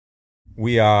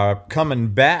We are coming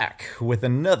back with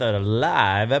another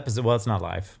live episode. Well, it's not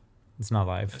live. It's not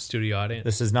live. Studio audience.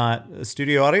 This is not a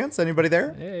studio audience. Anybody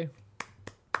there? Hey.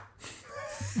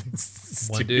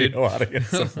 Studio dude.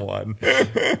 audience of one.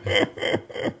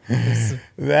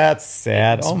 That's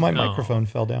sad. Oh, my microphone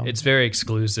fell down. It's very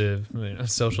exclusive.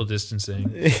 Social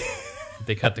distancing.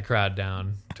 They cut the crowd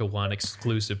down to one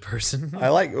exclusive person. I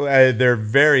like. They're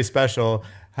very special.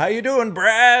 How you doing,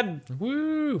 Brad?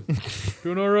 Woo!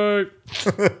 Doing all right.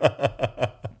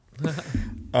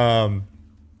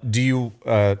 Do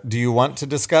you want to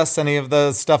discuss any of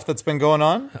the stuff that's been going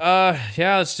on?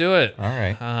 Yeah, let's do it. All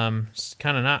right. It's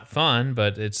kind of not fun,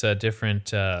 but it's a different,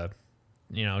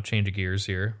 change of gears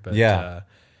here. But Yeah.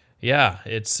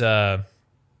 It's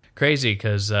crazy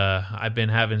because I've been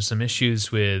having some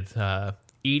issues with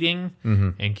eating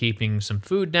and keeping some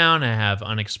food down. I have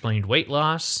unexplained weight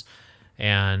loss.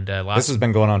 And This has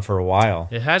been going on for a while.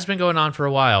 it has been going on for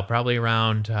a while, probably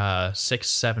around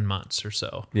 6-7 months or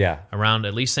so. Yeah. Around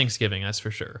at least Thanksgiving, that's for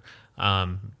sure.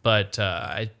 But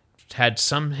I had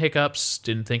some hiccups,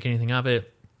 didn't think anything of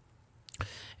it.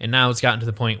 And now it's gotten to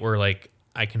the point where like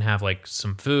I can have like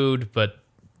some food, but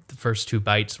the first 2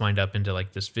 bites wind up into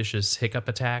like this vicious hiccup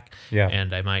attack. Yeah.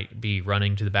 And I might be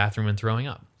running to the bathroom and throwing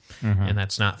up. And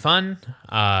that's not fun.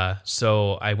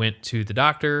 So I went to the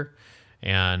doctor.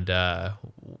 And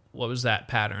what was that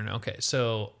pattern? Okay,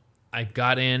 so I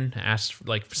got in, asked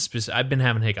like, I've been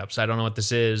having hiccups. I don't know what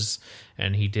this is.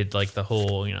 And he did like the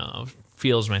whole,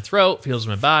 feels my throat, feels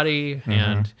my body,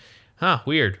 and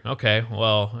weird. Okay,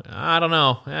 well, I don't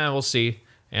know. We'll see.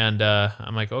 And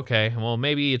I'm like, okay, well,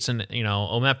 maybe it's an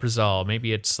omeprazole.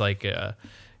 Maybe it's like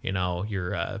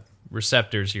your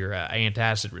receptors, your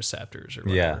antacid receptors or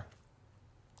whatever.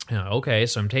 Yeah. Okay,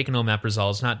 so I'm taking omeprazole.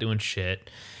 It's not doing shit.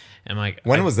 And like,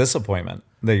 When was this appointment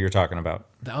that you're talking about?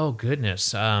 oh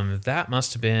goodness, that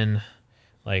must have been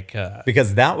like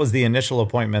Because that was the initial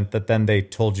appointment that then they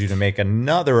told you to make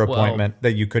another appointment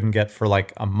that you couldn't get for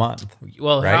like a month.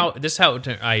 well,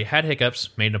 right? I had hiccups,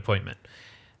 made an appointment,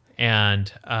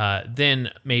 and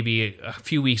then maybe a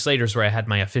few weeks later is where I had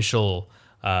my official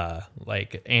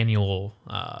like annual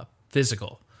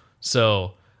physical.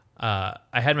 So I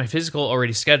had my physical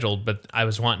already scheduled, but I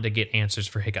was wanting to get answers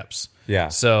for hiccups. Yeah.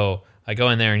 So I go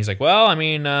in there and he's like, well, I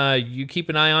mean, you keep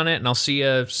an eye on it and I'll see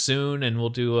you soon and we'll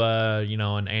do,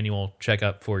 an annual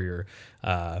checkup for your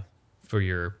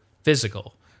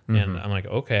physical. And I'm like,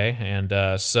 okay.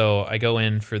 And so I go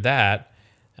in for that.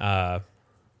 Let's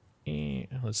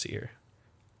see here.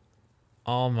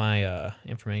 All my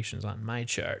information's on my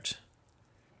chart.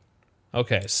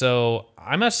 Okay. So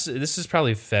this is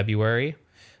probably February.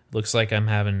 Looks like I'm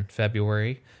having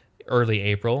February, early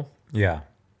April. Yeah.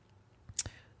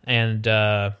 And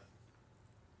so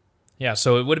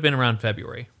it would have been around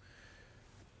February.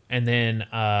 And then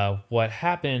what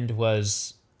happened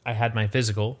was I had my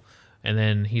physical, and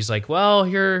then he's like, well,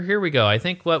 here we go. I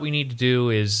think what we need to do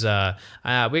is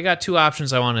we got 2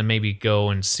 options I want to maybe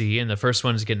go and see. And the first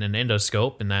one is getting an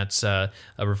endoscope, and that's a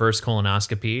reverse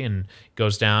colonoscopy, and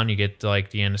goes down. You get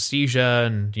like the anesthesia,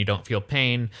 and you don't feel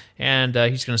pain. And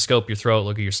he's going to scope your throat,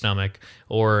 look at your stomach,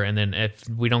 and then if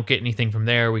we don't get anything from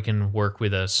there, we can work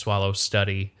with a swallow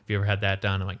study. Have you ever had that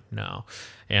done? I'm like, no.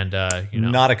 And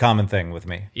Not a common thing with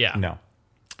me. Yeah. No.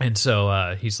 And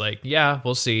so he's like, yeah,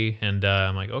 we'll see. And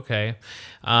I'm like, okay.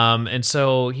 And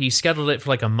so he scheduled it for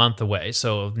like a month away.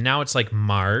 So now it's like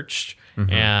March,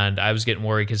 and I was getting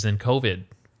worried because then COVID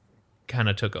kind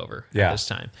of took over at this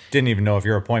time. Didn't even know if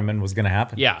your appointment was going to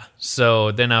happen. Yeah.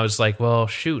 So then I was like, well,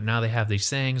 shoot, now they have these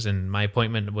things. And my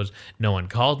appointment was, no one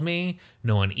called me,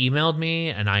 no one emailed me.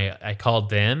 And I called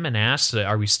them and asked,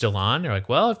 are we still on? They're like,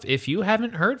 well, if you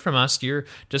haven't heard from us, you're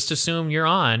just assume you're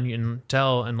on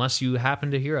unless you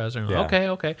happen to hear us. And I'm like,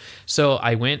 okay. So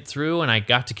I went through and I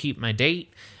got to keep my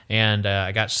date. And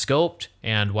I got scoped.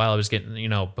 And while I was getting,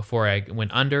 before I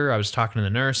went under, I was talking to the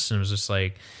nurse and it was just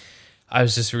like, I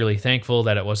was just really thankful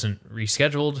that it wasn't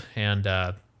rescheduled.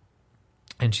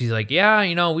 And she's like,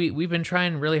 yeah, we've been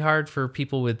trying really hard for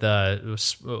people with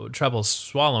trouble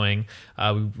swallowing.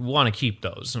 We want to keep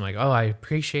those. I'm like, oh, I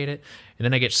appreciate it. And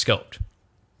then I get scoped.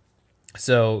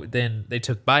 So then they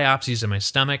took biopsies of my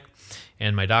stomach,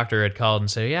 and my doctor had called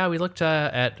and said, yeah, we looked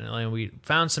we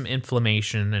found some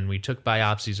inflammation, and we took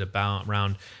biopsies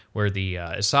around where the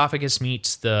esophagus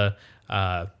meets the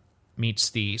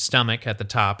stomach at the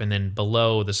top and then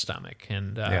below the stomach.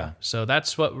 And so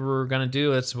that's what we're going to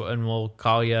do. And we'll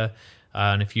call you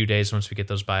in a few days once we get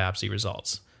those biopsy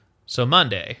results. So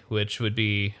Monday, which would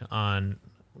be on,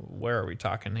 where are we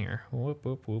talking here? Whoop,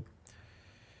 whoop, whoop.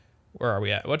 Where are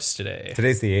we at? What's today?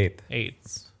 Today's the 8th.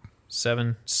 8th.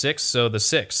 7, 6. So the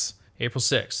 6th. April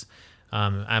 6th.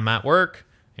 I'm at work,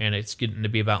 and it's getting to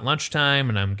be about lunchtime,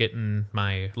 and I'm getting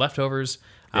my leftovers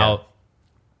out.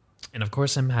 And, of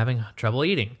course, I'm having trouble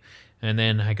eating. And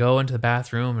then I go into the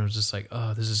bathroom, and I was just like,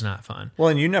 oh, this is not fun. Well,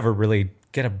 and you never really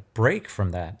get a break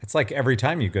from that. It's like every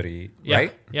time you go to eat,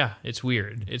 right? Yeah, it's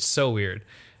weird. It's so weird.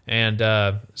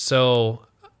 And so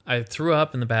I threw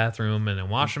up in the bathroom, and I'm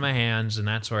washing my hands, and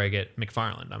that's where I get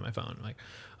McFarland on my phone. I'm like,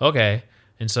 okay.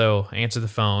 And so I answer the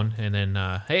phone, and then,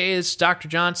 hey, it's Dr.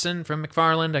 Johnson from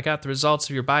McFarland. I got the results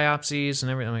of your biopsies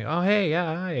and everything. I'm like, oh, hey,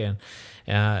 yeah, hi.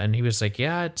 And he was like,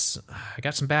 yeah, I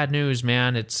got some bad news,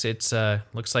 man. It's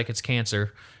looks like it's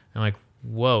cancer. I'm like,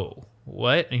 whoa,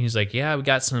 what? And he's like, yeah, we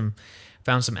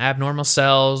found some abnormal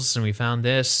cells, and we found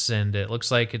this, and it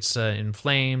looks like it's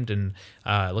inflamed, and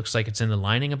it looks like it's in the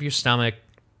lining of your stomach.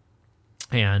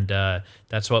 And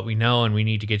that's what we know, and we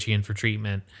need to get you in for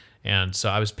treatment. And so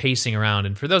I was pacing around.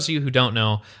 And for those of you who don't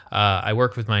know, I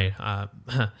work with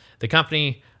the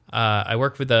company. I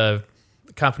work with a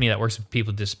company that works with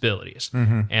people with disabilities.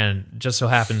 Mm-hmm. And just so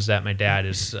happens that my dad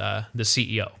is the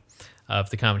CEO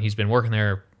of the company. He's been working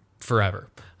there forever.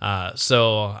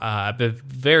 So I've been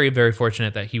very, very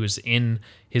fortunate that he was in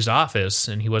his office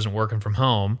and he wasn't working from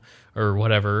home or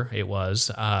whatever it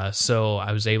was. So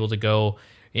I was able to go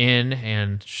in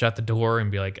and shut the door and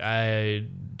be like,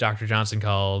 Dr. Johnson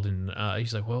called, and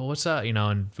he's like, well, what's up?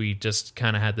 And we just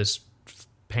kind of had this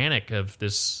panic of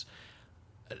this,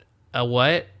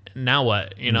 what? Now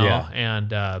what? Yeah.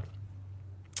 And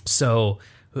so,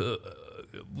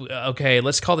 okay,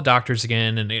 let's call the doctors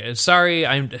again. And sorry,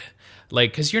 I'm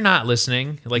like, because you're not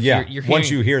listening. Like, yeah. You're Once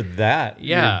hearing, you hear that,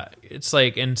 yeah, it's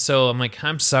like, and so I'm like,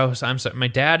 I'm sorry. My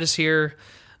dad is here.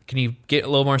 Can you get a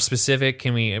little more specific?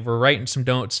 We're writing some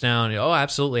notes down. Oh,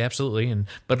 absolutely. And,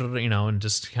 and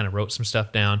just kind of wrote some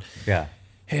stuff down. Yeah.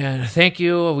 And thank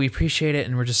you. We appreciate it.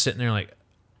 And we're just sitting there like,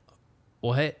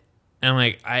 what? And I'm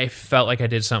like, I felt like I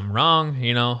did something wrong,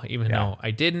 even though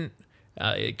I didn't.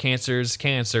 Cancer's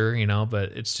cancer,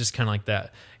 but it's just kind of like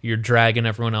that. You're dragging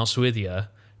everyone else with you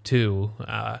too.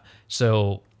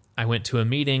 So I went to a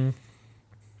meeting,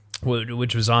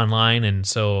 which was online. And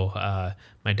so,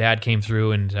 my dad came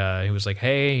through and he was like,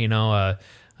 hey,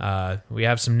 we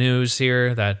have some news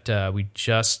here that we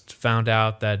just found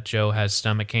out that Joe has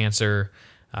stomach cancer.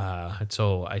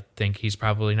 So I think he's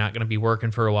probably not going to be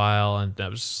working for a while. And I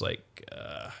was just like,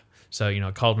 so,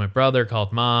 I called my brother,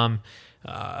 called mom.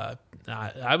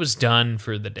 I was done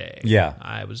for the day. Yeah.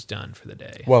 I was done for the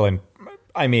day. Well, and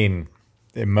I mean,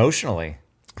 emotionally,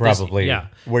 probably. Yeah.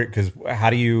 Because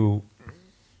how do you,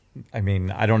 I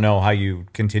don't know how you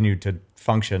continue to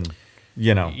function,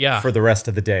 for the rest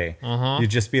of the day. Uh-huh.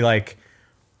 You'd just be like,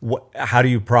 how do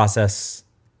you process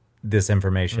this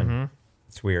information? Mm-hmm.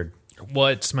 It's weird.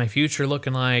 What's my future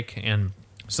looking like? And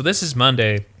so this is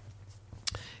Monday,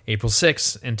 April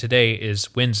 6th, and today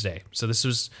is Wednesday. So this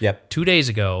was 2 days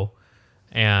ago,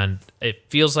 and it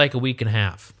feels like a week and a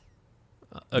half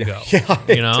ago. Yeah,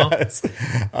 it does.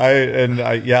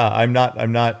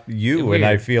 I'm not you, and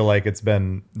I feel like it's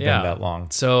been that long.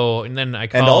 So, and then I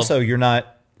called. And also, you're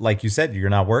not, like you said, you're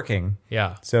not working.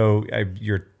 Yeah. So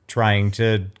you're trying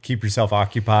to keep yourself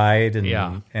occupied,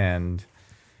 and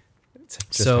it's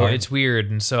just hard. It's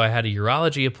weird. And so I had a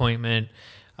urology appointment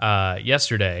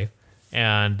yesterday,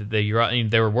 and they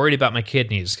were worried about my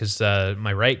kidneys because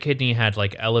my right kidney had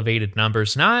like elevated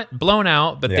numbers, not blown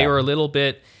out, but they were a little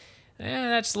bit.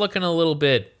 That's looking a little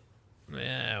bit.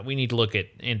 We need to look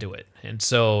into it. And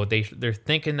so they're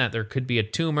thinking that there could be a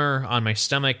tumor on my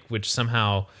stomach, which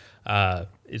somehow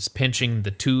is pinching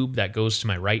the tube that goes to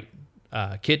my right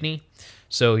kidney.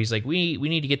 So he's like, we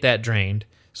need to get that drained.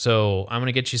 So I'm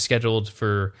gonna get you scheduled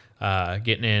for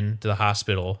getting into the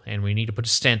hospital, and we need to put a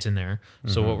stent in there. Mm-hmm.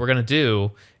 So what we're gonna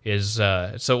do is,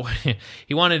 so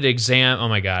he wanted to oh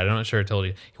my God, I'm not sure I told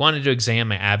you. He wanted to examine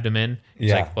my abdomen.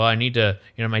 He's like, well, I need to,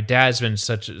 my dad's been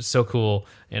so cool,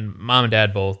 and mom and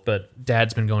dad both, but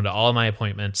dad's been going to all of my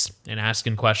appointments and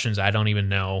asking questions I don't even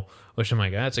know, which I'm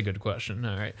like, that's a good question.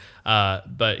 All right.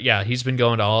 But yeah, he's been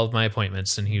going to all of my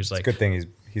appointments, and he was like, it's a good thing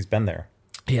he's been there.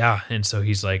 Yeah, and so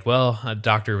he's like, well, a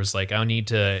doctor was like, I need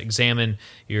to examine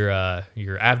your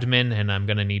abdomen, and I'm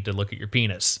gonna need to look at your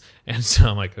penis. And so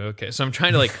I'm like, okay. So I'm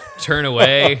trying to like turn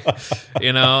away,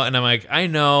 and I'm like, I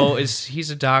know he's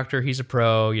a doctor, he's a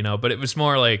pro, but it was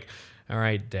more like, all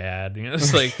right, Dad,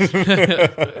 it's like,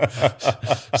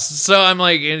 so I'm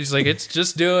like, and he's like,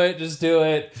 just do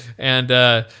it.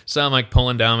 And so I'm like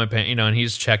pulling down my pants, and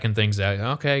he's checking things out.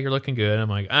 Okay, you're looking good. I'm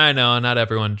like, I know, not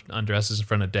everyone undresses in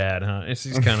front of Dad, huh?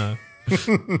 He's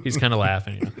kind of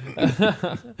laughing,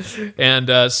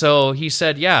 And so he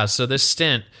said, yeah, so this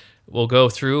stent will go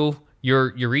through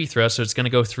your urethra, so it's going to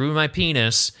go through my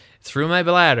penis, through my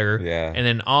bladder, and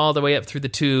then all the way up through the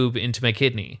tube into my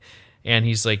kidney. And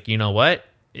he's like, you know what?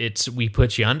 We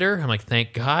put you under. I'm like,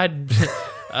 thank God.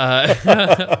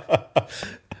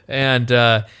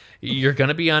 And you're going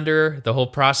to be under. The whole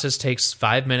process takes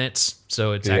 5 minutes,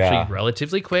 so it's actually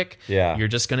relatively quick. Yeah. You're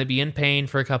just going to be in pain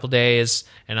for a couple days.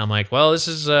 And I'm like, well, this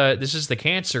is the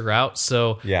cancer route,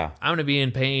 so I'm going to be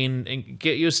in pain and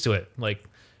get used to it. Like,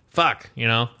 fuck, you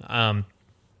know?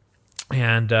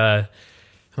 And I'm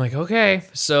like, okay.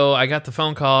 So I got the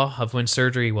phone call of when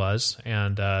surgery was,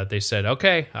 and they said,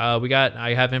 okay,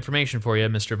 I have information for you,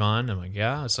 Mr. Vaughn. I'm like,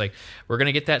 yeah. It's like, we're going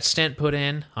to get that stent put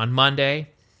in on Monday,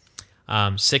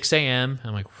 6 a.m.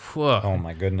 I'm like, whoa. Oh,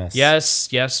 my goodness.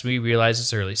 Yes, we realize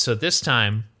it's early. So this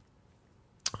time,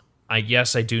 I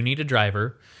do need a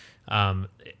driver. And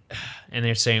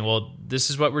they're saying, well, this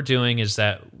is what we're doing is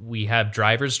that we have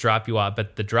drivers drop you off,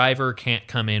 but the driver can't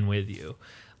come in with you.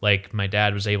 Like, my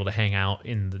dad was able to hang out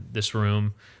in this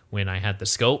room when I had the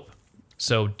scope.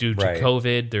 So due to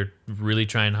COVID, they're really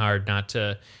trying hard not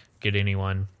to get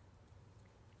anyone,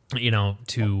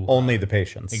 to... Only the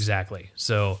patients. Exactly.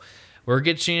 So we'll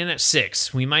get you in at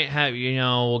 6. We might have,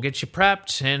 we'll get you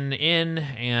prepped and in,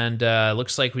 and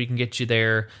looks like we can get you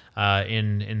there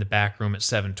in the back room at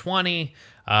 7:20.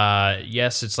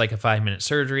 Yes, it's like a 5-minute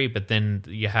surgery, but then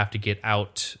you have to get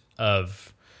out of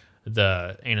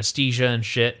the anesthesia and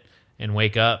shit and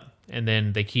wake up, and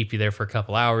then they keep you there for a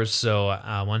couple hours. So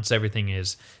once everything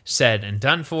is said and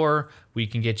done for, we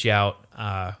can get you out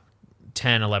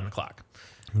 10, 11 o'clock.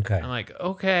 Okay. I'm like,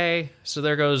 okay, so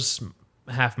there goes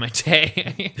half my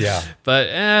day. Yeah. But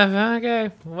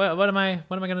okay, what am I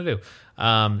gonna do?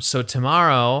 So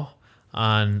tomorrow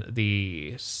on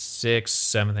the 6th,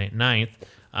 7th, 8th,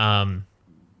 9th,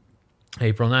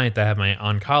 April 9th, I have my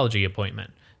oncology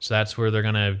appointment. So that's where they're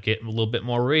going to get a little bit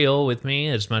more real with me,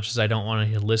 as much as I don't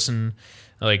want to listen.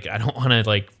 Like, I don't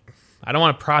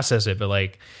want to process it, but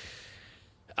like,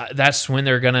 that's when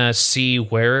they're going to see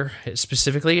where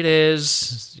specifically it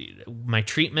is, my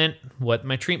treatment, what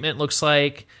my treatment looks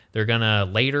like. They're going to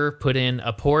later put in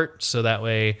a port, so that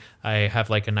way I have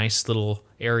like a nice little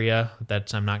area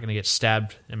that I'm not going to get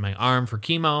stabbed in my arm for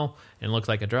chemo and look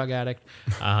like a drug addict.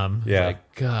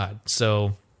 Like, God.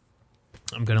 So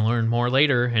I'm going to learn more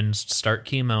later and start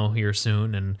chemo here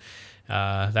soon. And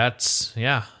that's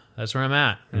where I'm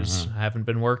at. I haven't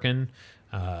been working,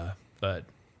 but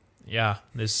yeah,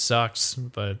 this sucks.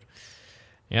 But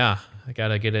yeah, I got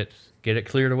to get it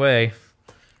cleared away.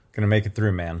 Gonna make it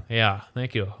through, man. Yeah,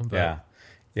 thank you. But,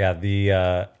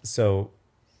 so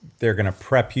they're gonna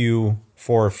prep you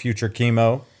for future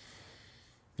chemo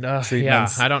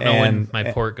treatments. I don't know when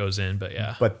my port goes in, but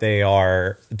yeah. But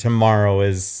tomorrow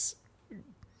is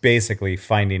basically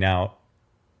finding out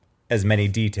as many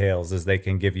details as they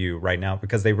can give you right now,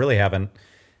 because they really haven't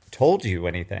told you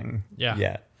anything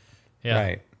yet. Yeah.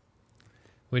 Right.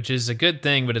 Which is a good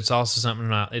thing, but it's also something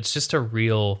it's just a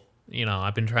real,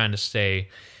 I've been trying to stay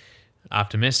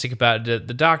optimistic about it.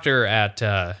 The doctor at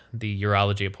the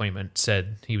urology appointment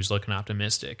said he was looking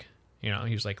optimistic. He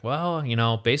was like,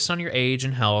 well, based on your age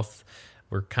and health,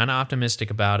 we're kind of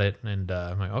optimistic about it. And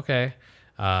I'm like, okay.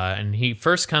 And he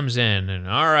first comes in and,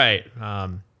 all right,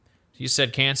 you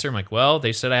said cancer? I'm like, well,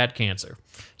 they said I had cancer.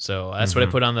 So that's what I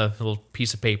put on the little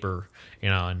piece of paper,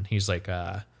 and he's like,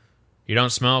 you don't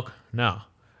smoke? No.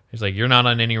 He's like, you're not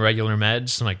on any regular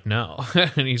meds? I'm like, no.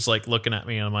 And he's like looking at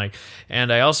me, and I'm like,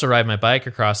 and I also ride my bike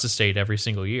across the state every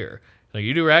single year. Like,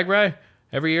 you do RAGBRAI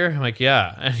every year? I'm like,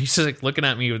 yeah. And he's just like looking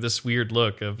at me with this weird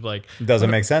look of like, doesn't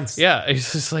make sense. Yeah.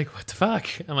 He's just like, what the fuck?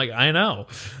 I'm like, I know.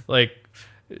 Like,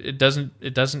 it doesn't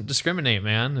discriminate,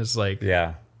 man. It's like,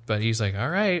 yeah. But he's like, all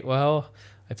right, well,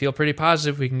 I feel pretty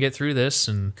positive we can get through this.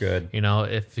 And good.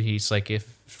 If he's like,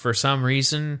 if for some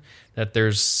reason that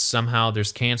there's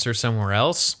cancer somewhere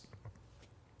else,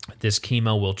 this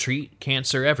chemo will treat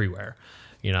cancer everywhere,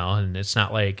 and it's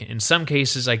not like, in some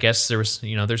cases, I guess there's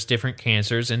different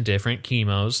cancers and different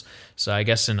chemos. So I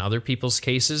guess in other people's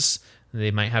cases,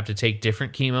 they might have to take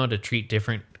different chemo to treat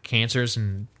different cancers,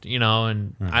 and,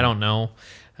 I don't know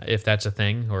if that's a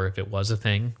thing or if it was a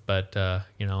thing, but,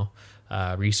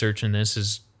 research in this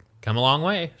has come a long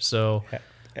way. So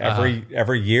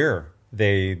every year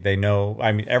they know,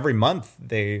 I mean, every month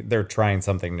they're trying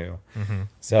something new.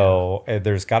 So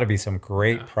there's got to be some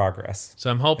great progress. So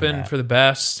I'm hoping for the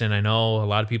best. And I know a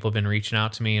lot of people have been reaching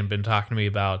out to me and been talking to me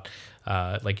about,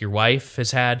 like, your wife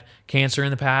has had cancer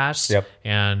in the past. Yep.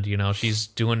 And, she's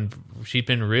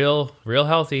been real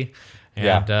healthy.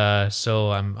 And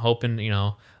so I'm hoping,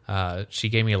 she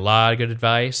gave me a lot of good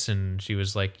advice, and she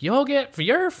was like,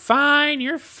 you're fine.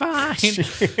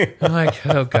 I'm like,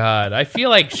 oh God, I feel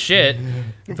like shit.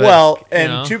 But, well,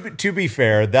 and to be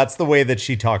fair, that's the way that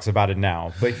she talks about it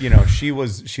now. But she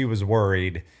was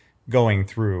worried going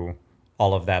through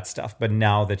all of that stuff. But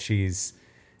now that she's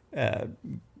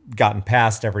gotten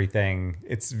past everything,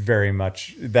 it's very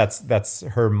much that's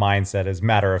her mindset is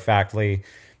matter of factly,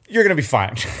 you're gonna be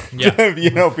fine.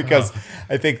 Yeah. Because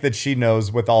I think that she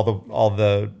knows with all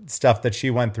the stuff that she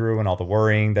went through and all the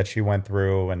worrying that she went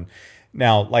through. And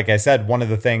now, like I said, one of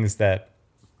the things that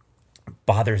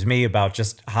bothers me about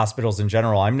just hospitals in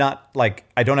general, I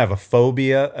don't have a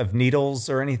phobia of needles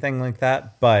or anything like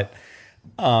that, but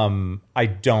I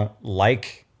don't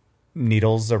like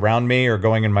needles around me or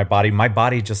going in my body. My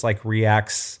body just like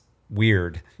reacts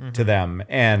weird to them.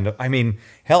 And I mean,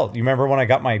 hell, you remember when I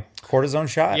got my cortisone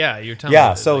shot? Yeah, you're telling me.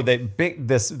 Yeah, so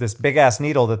this big ass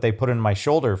needle that they put in my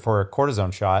shoulder for a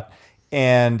cortisone shot,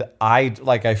 and I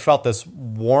felt this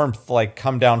warmth like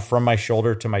come down from my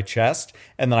shoulder to my chest,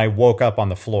 and then I woke up on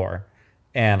the floor.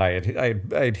 And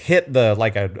I'd hit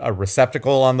a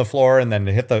receptacle on the floor, and then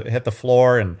hit the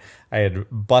floor, and I had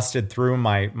busted through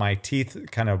my teeth,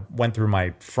 kind of went through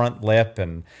my front lip,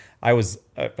 and I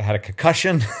had a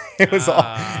concussion. It was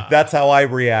that's how I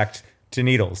react to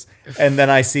needles. And then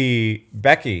I see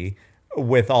Becky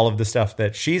with all of the stuff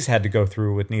that she's had to go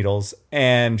through with needles,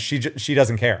 and she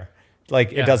doesn't care.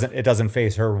 It doesn't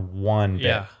faze her one bit.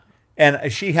 Yeah.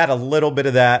 And she had a little bit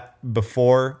of that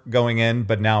before going in,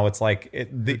 but now it's like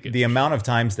the amount of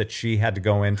times that she had to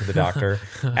go into the doctor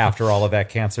after all of that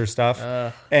cancer stuff.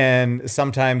 And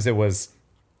sometimes it was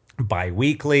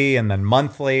bi-weekly and then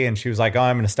monthly. And she was like, oh,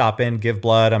 I'm going to stop in, give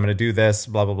blood. I'm going to do this,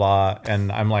 blah, blah, blah.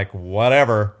 And I'm like,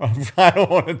 whatever. I don't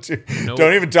want to. Nope.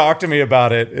 Don't even talk to me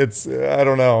about it. I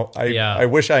don't know. I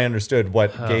wish I understood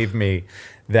what gave me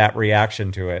that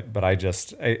reaction to it, but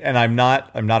I'm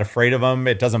not afraid of them.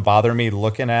 It doesn't bother me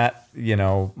looking at,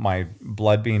 my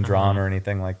blood being drawn or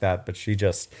anything like that. But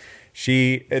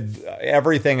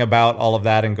everything about all of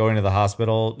that and going to the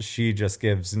hospital, she just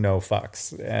gives no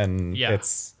fucks. And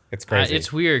it's crazy.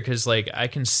 It's weird. 'Cause I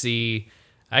can see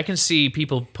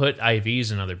people put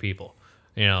IVs in other people,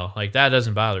 that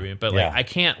doesn't bother me, but I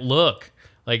can't look.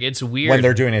 It's weird when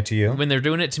they're doing it to you. When they're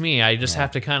doing it to me, I just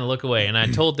have to kind of look away. And I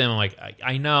told them,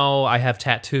 I know I have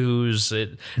tattoos.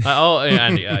 And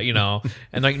no,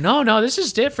 this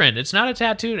is different. It's not a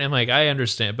tattoo. And I'm like, I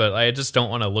understand, but I just don't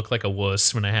want to look like a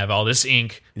wuss when I have all this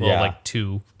ink. Well,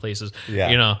 two places.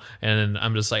 Yeah. And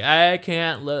I'm just like, I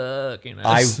can't look.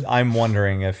 I'm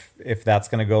wondering if that's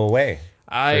going to go away.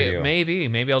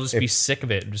 Maybe I'll just be sick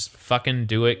of it and just fucking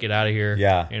do it. Get out of here.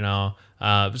 Yeah.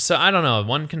 So I don't know.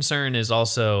 One concern is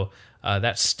also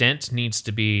that stent needs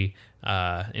to be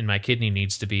in my kidney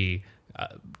needs to be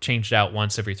changed out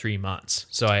once every 3 months.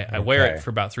 So I wear it for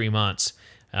about 3 months,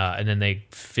 and then they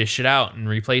fish it out and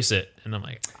replace it. And I'm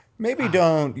like, maybe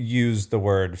don't use the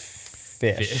word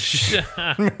fish.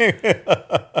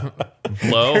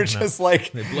 Blow? They're just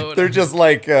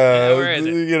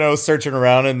searching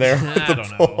around in there. I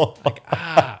don't know.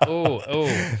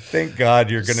 Thank God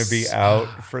you're going to be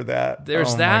out for that.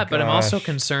 There's that, but I'm also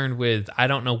concerned with, I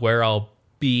don't know where I'll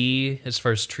be as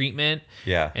far as treatment.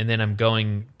 Yeah. And then I'm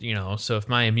going, so if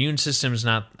my immune system's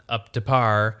not up to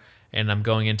par and I'm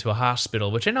going into a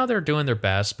hospital, which I know they're doing their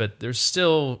best, but there's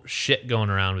still shit going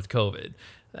around with COVID.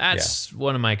 That's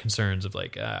one of my concerns of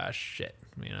shit,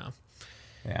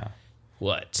 Yeah.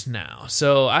 What now?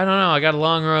 So I don't know. I got a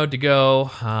long road to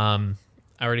go. I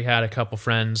already had a couple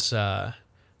friends that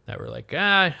were like,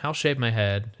 I'll shave my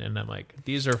head. And I'm like,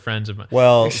 these are friends of mine.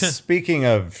 Well, speaking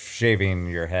of shaving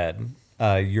your head,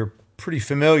 you're pretty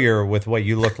familiar with what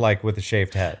you look like with a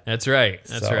shaved head. That's right.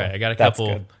 I got got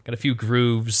a few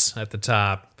grooves at the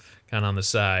top, kind of on the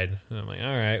side. And I'm like, all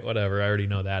right, whatever. I already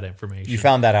know that information. You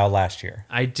found that out last year.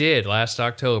 I did last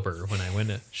October when I went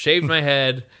to shaved my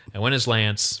head. I went as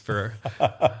Lance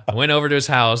I went over to his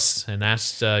house and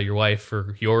asked your wife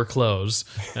for your clothes.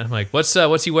 And I'm like, what's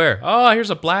he wear? Oh, here's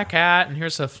a black hat and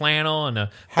here's a flannel and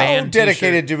a band How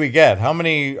dedicated t-shirt. Did we get? How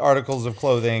many articles of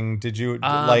clothing did you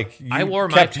like? You I wore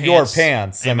kept my your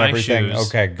pants and my everything. Shoes,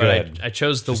 okay, good. But I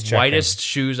chose the whitest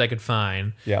shoes I could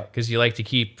find. Yeah, because you like to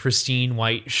keep pristine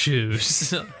white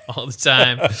shoes all the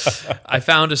time. I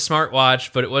found a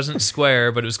smartwatch, but it wasn't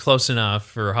square, but it was close enough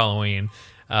for Halloween.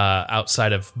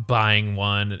 Outside of buying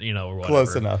one, or whatever.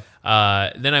 Close enough.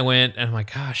 Then I went and I'm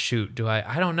like, gosh, shoot,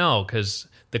 I don't know, because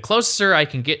the closer I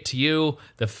can get to you,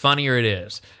 the funnier it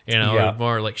is. Or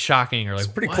more like shocking or like,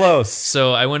 it's pretty close.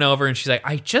 So I went over and she's like,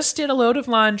 I just did a load of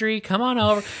laundry. Come on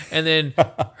over. And then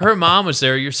her mom was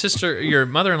there. Your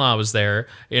mother-in-law was there,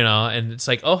 and it's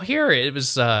like, oh, here it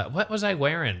was. What was I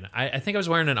wearing? I think I was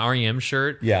wearing an REM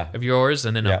shirt of yours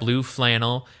and then a blue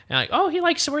flannel. And like, oh, he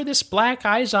likes to wear this black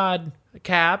Izod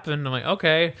cap. And I'm like,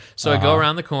 okay. So I go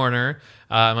around the corner.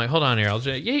 I'm like, hold on here.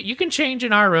 You can change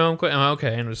in our room. I'm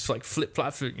okay. And it was like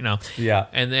flip-flop, Yeah.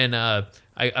 And then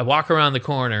I walk around the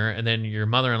corner, and then your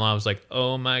mother-in-law was like,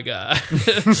 "Oh my god!"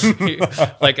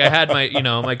 Like I had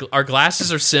our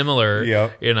glasses are similar,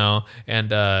 and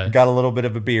got a little bit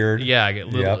of a beard. Yeah, I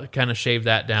get kind of shaved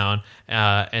that down,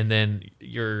 and then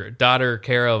your daughter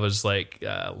Kara was like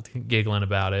giggling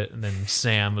about it, and then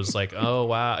Sam was like, "Oh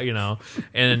wow,"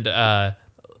 and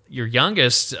your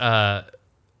youngest.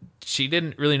 She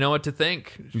didn't really know what to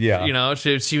think. Yeah,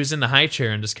 she was in the high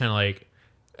chair and just kind of like.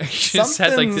 She just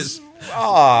had like this.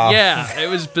 Off. Yeah, it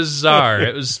was bizarre.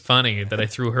 It was funny that I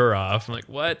threw her off. I'm like,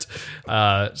 what?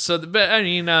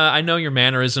 I know your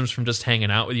mannerisms from just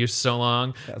hanging out with you so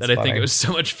long that I think it was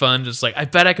so much fun. Just like, I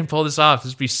bet I can pull this off.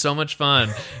 This would be so much fun.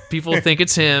 People think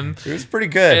it's him. It was pretty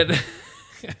good.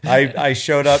 I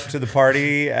showed up to the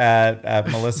party at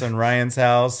Melissa and Ryan's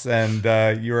house, and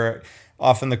you were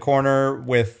off in the corner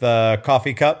with a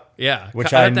coffee cup,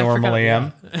 which I normally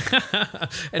am.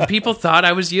 And people thought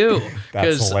I was you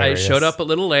because I hilarious. showed up a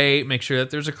little late, make sure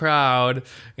that there's a crowd,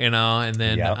 and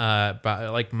then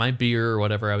like my beer or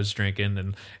whatever I was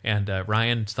drinking, and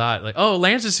Ryan thought like, oh,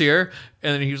 Lance is here,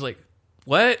 and then he was like,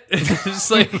 what?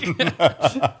 It's like,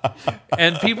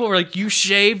 and people were like, you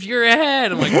shaved your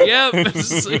head. I'm like, yep.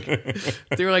 It's like,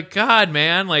 they were like, God,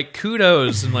 man, like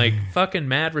kudos and like fucking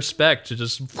mad respect to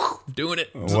just doing it.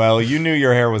 Well, you knew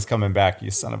your hair was coming back, you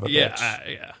son of a bitch.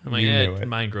 Yeah.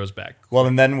 Mine grows back. Well,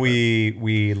 and then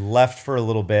we left for a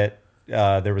little bit.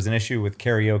 There was an issue with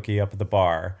karaoke up at the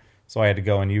bar, so I had to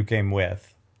go, and you came with.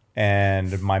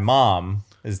 And my mom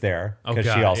is there because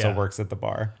she also works at the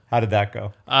bar. How did that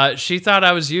go? She thought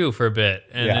I was you for a bit,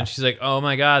 and then she's like, "Oh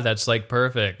my god, that's like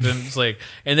perfect." And it's like,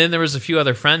 and then there was a few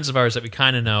other friends of ours that we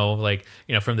kind of know, like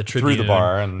from the Tribune through the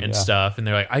bar and stuff. And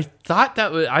they're like, I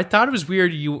thought it was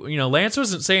weird. Lance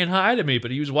wasn't saying hi to me, but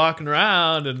he was walking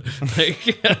around and like,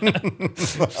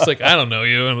 it's like I don't know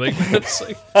you. And like, it's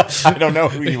like I don't know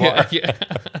who you are. Yeah.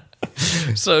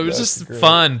 So it was just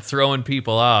fun throwing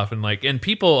people off, and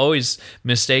people always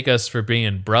mistake us for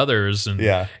being brothers, and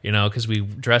because we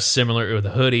dress similar with a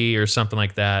hoodie or something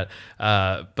like that.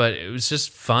 But it was just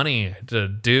funny to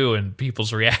do, and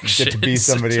people's reactions. Get to be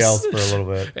somebody else for a little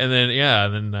bit, and then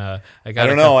I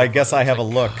don't know. I guess I have a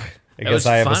look. I guess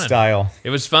I have a style. It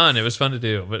was fun. It was fun to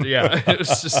do. But it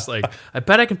was just like, I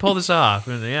bet I can pull this off.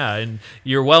 And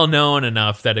you're well known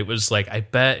enough that it was like, I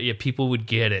bet people would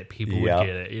get it. People would get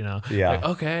it, Yeah. Like,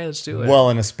 okay, let's do it.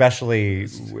 Well, and especially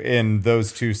in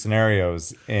those two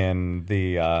scenarios in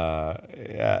the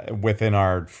within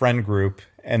our friend group,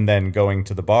 and then going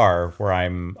to the bar where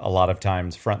I'm a lot of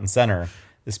times front and center,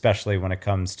 especially when it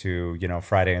comes to,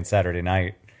 Friday and Saturday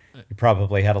night. You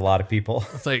probably had a lot of people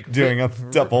like doing a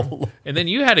double. And then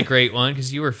you had a great one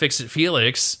because you were Fix It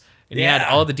Felix, and you had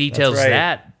all the details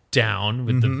that down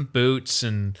with the boots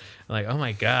and like, oh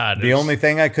my god. The only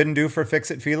thing I couldn't do for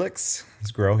Fix It Felix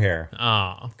is grow hair.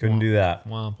 Oh, couldn't do that.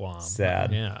 Womp womp.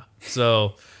 Sad. Yeah.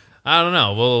 So I don't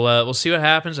know. We'll see what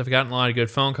happens. I've gotten a lot of good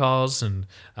phone calls, and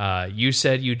you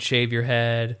said you'd shave your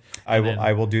head.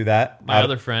 I will do that. My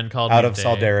other friend called out me of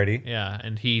solidarity. Yeah,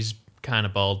 and he's kind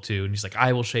of bald too, and he's like,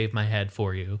 I will shave my head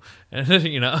for you. And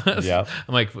yeah.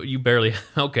 I'm like, you barely.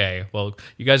 Okay, well,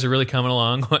 you guys are really coming a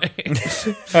long way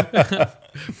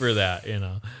for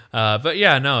that, but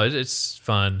yeah, no, it's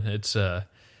fun. It's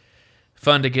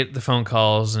fun to get the phone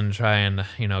calls and try and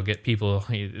get people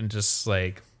and just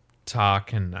like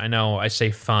talk. And I know I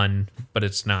say fun, but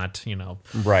it's not,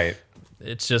 right.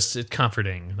 It's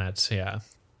comforting. That's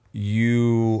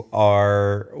You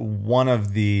are one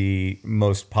of the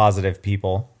most positive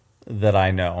people that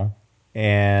I know,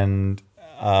 and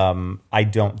I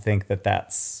don't think that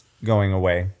that's going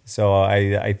away. So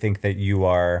I think that you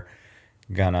are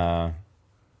gonna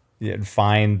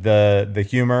find the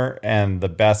humor and the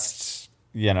best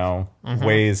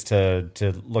ways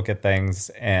to look at things.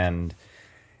 And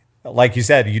like you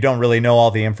said, you don't really know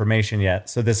all the information yet,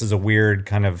 so this is a weird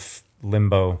kind of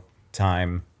limbo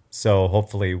time. So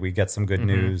hopefully we get some good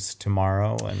news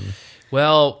tomorrow. And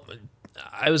well,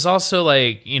 I was also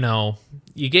like,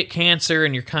 you get cancer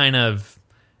and you're kind of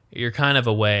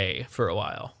away for a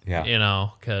while. Yeah.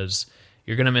 Because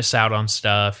you're gonna miss out on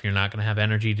stuff. You're not gonna have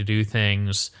energy to do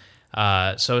things.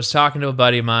 So I was talking to a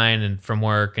buddy of mine and from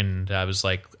work, and I was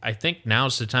like, I think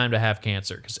now's the time to have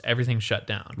cancer because everything's shut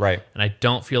down. Right. And I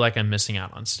don't feel like I'm missing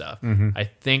out on stuff. Mm-hmm. I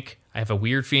think I have a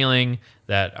weird feeling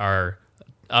that our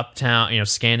uptown,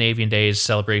 Scandinavian Days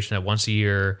celebration that once a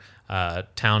year,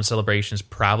 town celebration is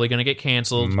probably going to get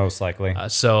canceled. Most likely.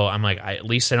 So I'm like, at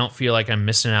least I don't feel like I'm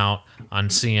missing out on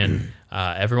seeing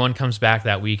everyone comes back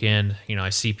that weekend. I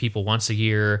see people once a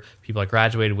year, people I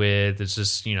graduated with. It's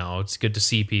just, it's good to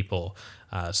see people.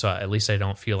 So at least I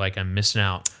don't feel like I'm missing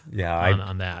out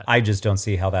on that. I just don't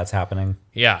see how that's happening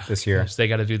this year. They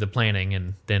got to do the planning,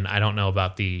 and then I don't know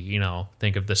about the,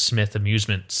 think of the Smith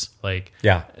Amusements. Like,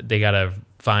 they got to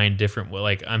find different,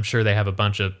 like, I'm sure they have a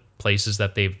bunch of places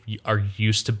that they are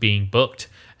used to being booked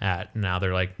at. Now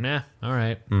they're like, nah, all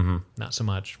right, not so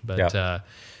much. But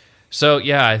so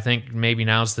yeah, I think maybe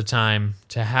now's the time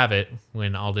to have it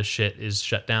when all this shit is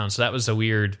shut down. So that was a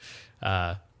weird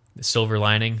silver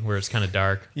lining where it's kind of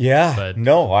dark. Yeah, but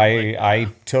no, I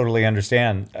totally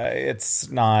understand.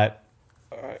 It's not.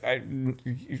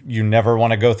 You never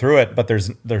want to go through it, but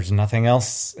there's nothing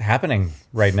else happening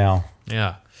right now.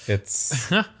 Yeah.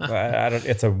 It's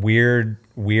it's a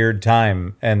weird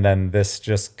time, and then this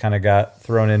just kind of got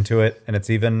thrown into it, and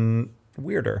it's even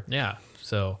weirder. Yeah.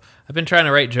 So I've been trying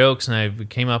to write jokes, and I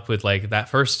came up with like that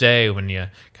first day when you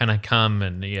kind of come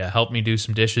and you helped me do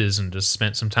some dishes and just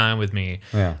spent some time with me.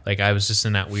 Yeah. Like I was just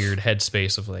in that weird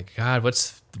headspace of like, God,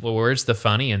 where's the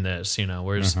funny in this?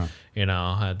 Where's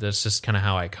that's just kind of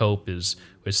how I cope is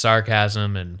with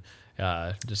sarcasm and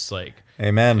just like.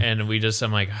 Amen. And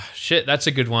I'm like, shit, that's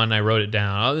a good one. I wrote it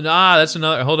down. That's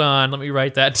another. Hold on, let me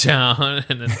write that down.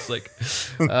 And then it's like,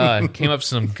 it came up with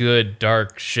some good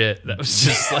dark shit that was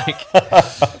just like,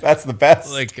 that's the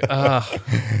best. Like,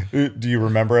 do you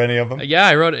remember any of them? Yeah,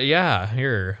 I wrote it. Yeah,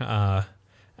 here.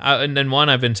 And then one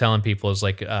I've been telling people is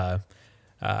like,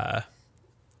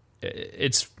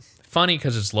 it's funny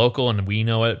because it's local and we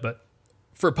know it, but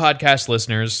for podcast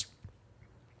listeners,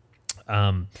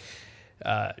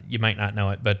 you might not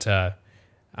know it, but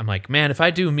I'm like, man, if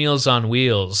I do Meals on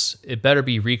Wheels, it better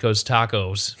be Rico's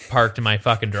Tacos parked in my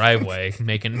fucking driveway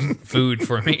making food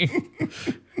for me.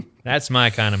 That's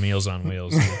my kind of Meals on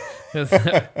Wheels. So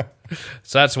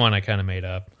that's one I kind of made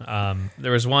up.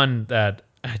 There was one that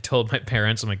I told my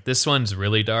parents, I'm like, this one's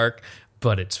really dark,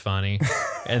 but it's funny.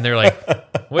 And they're like,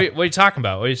 what are you talking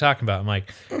about? What are you talking about? I'm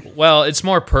like, well, it's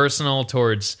more personal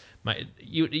towards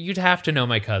you'd have to know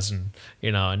my cousin,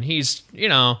 and he's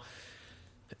doing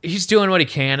what he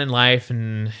can in life,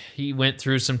 and he went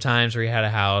through some times where he had a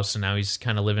house, and now he's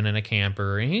kind of living in a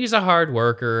camper, and he's a hard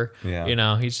worker.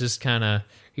 Yeah. He's just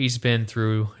he's been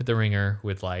through the ringer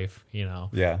with life,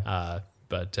 Yeah.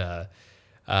 But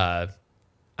I'm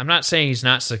not saying he's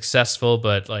not successful,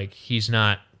 but like he's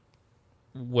not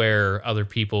where other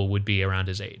people would be around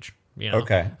his age,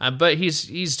 Okay. But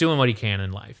he's doing what he can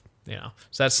in life.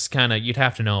 So that's kind of, you'd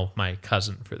have to know my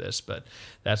cousin for this, but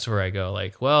that's where I go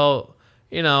like, well,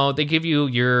 they give you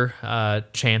your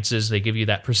chances. They give you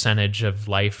that percentage of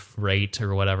life rate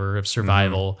or whatever of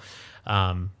survival.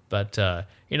 But I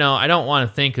don't want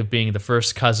to think of being the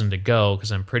first cousin to go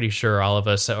because I'm pretty sure all of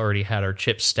us already had our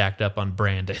chips stacked up on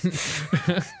Brandon.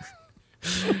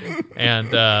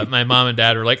 And my mom and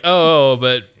dad were like, oh,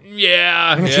 but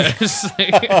yeah.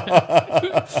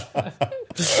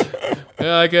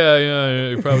 Yeah,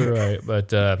 you're probably right.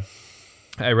 But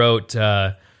I wrote,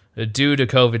 due to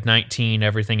COVID-19,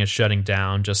 everything is shutting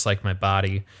down, just like my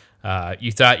body.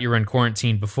 You thought you were in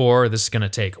quarantine before. This is going to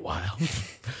take a while.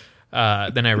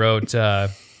 Then I wrote, I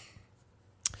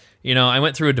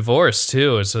went through a divorce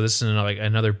too. So this is like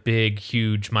another big,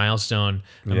 huge milestone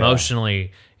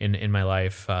emotionally in my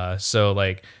life. So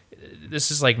like, this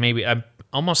is like maybe I'm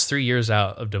almost 3 years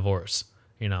out of divorce,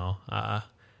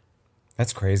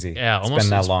 That's crazy. Yeah, it's been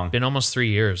that long. It's been almost 3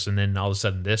 years, and then all of a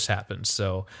sudden this happens.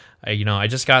 So, I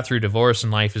just got through divorce,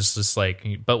 and life is just like,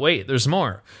 but wait, there's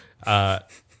more.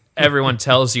 Everyone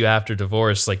tells you after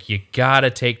divorce, like, you gotta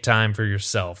take time for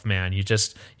yourself, man. You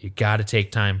gotta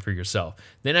take time for yourself.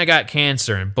 Then I got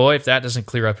cancer, and boy, if that doesn't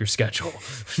clear up your schedule,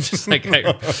 just like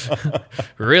I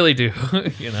really do,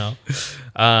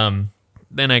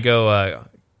 Then I go,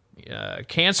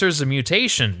 cancer is a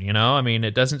mutation,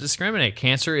 it doesn't discriminate.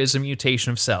 Cancer is a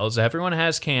mutation of cells. Everyone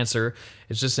has cancer.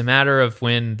 It's just a matter of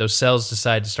when those cells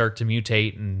decide to start to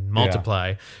mutate and multiply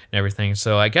and everything.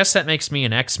 So I guess that makes me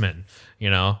an X-Men,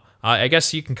 I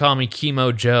guess you can call me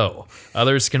Chemo Joe.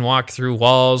 Others can walk through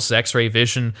walls, X-ray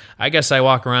vision. I guess I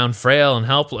walk around frail and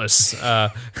helpless.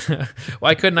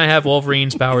 Why couldn't I have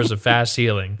Wolverine's powers of fast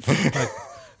healing?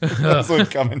 That's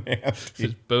what come in handy.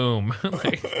 Just boom.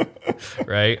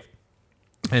 Right?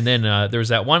 And then there was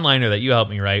that one liner that you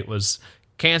helped me write was,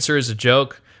 cancer is a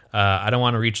joke. I don't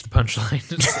want to reach the punchline.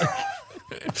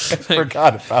 I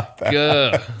forgot about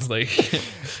that.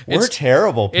 We're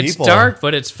terrible people. It's dark,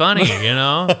 but it's funny, you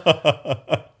know?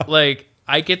 Like,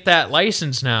 I get that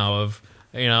license now of,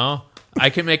 you know, I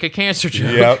can make a cancer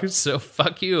joke. Yep. So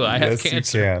fuck you. I have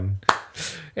cancer. You can.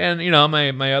 And, you know,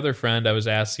 my other friend, I was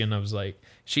asking, I was like,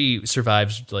 she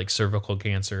survives like cervical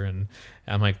cancer, and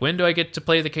I'm like, when do I get to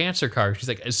play the cancer card? She's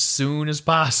like, as soon as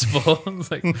possible. I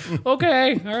was like,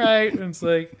 okay, all right. And it's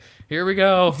like, here we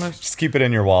go. Just keep it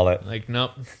in your wallet. Like,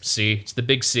 nope. C. It's the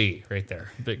big C right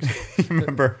there. Big C.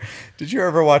 Remember, did you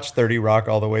ever watch 30 Rock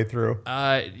all the way through?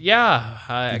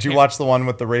 Yeah. Did you watch the one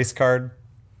with the race card?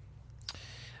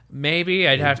 Maybe.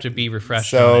 I'd have to be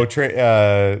refreshed. So, if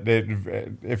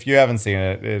you haven't seen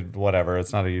it, whatever.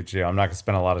 It's not a huge deal. I'm not going to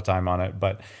spend a lot of time on it.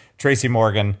 But Tracy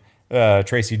Morgan,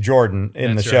 Tracy Jordan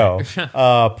in the show,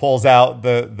 pulls out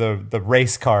the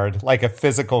race card, like a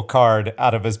physical card,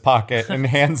 out of his pocket and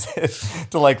hands it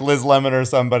to like Liz Lemon or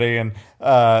somebody. And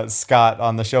Scott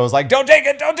on the show is like, don't take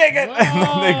it. Whoa. And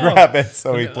then they grab it.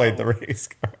 So he played the race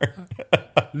card.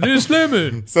 Liz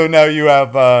Lemon. So now you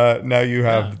have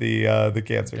the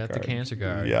cancer card. Got the cancer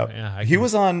card. Yep. Yeah. He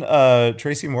was on.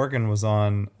 Tracy Morgan was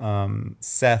on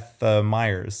Seth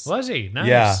Meyers. Was he? Nice.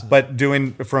 Yeah, but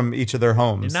doing from each of their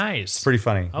homes. Nice. It's pretty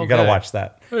funny. You got to watch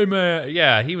that. Hey man,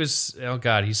 yeah, he was. Oh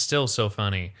god, he's still so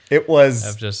funny. It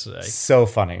was just so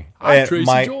funny. I'm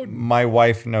Tracy Jordan. My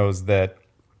wife knows that,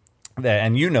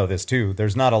 and you know this too.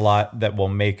 There's not a lot that will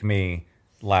make me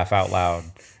laugh out loud.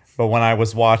 But when I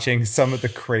was watching some of the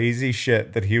crazy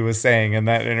shit that he was saying in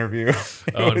that interview,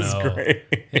 it was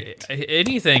great.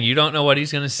 Anything, you don't know what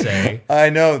he's going to say. I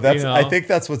know. I think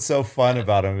that's what's so fun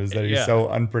about him, is that he's so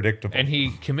unpredictable. And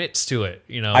he commits to it,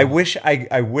 you know. I wish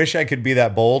I could be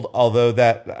that bold, although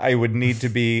that I would need to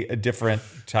be a different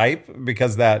type,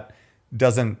 because that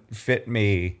doesn't fit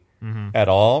me at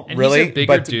all, and really. He's a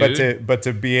bigger dude. But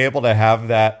to be able to have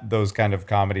those kind of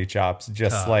comedy chops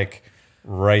just like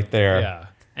right there. Yeah.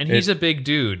 And he's a big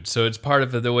dude, so it's part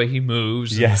of the way he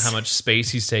moves and how much space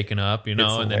he's taken up, you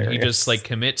know, and then he just like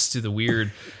commits to the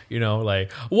weird, you know,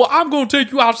 like, well, I'm going to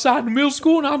take you outside the middle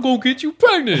school and I'm going to get you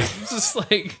pregnant. It's just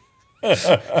like,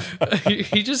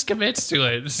 he just commits to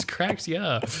it. It just cracks you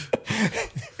up.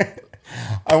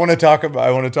 I want to talk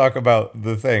about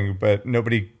the thing, but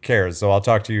nobody cares. So I'll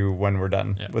talk to you when we're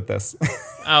done with this.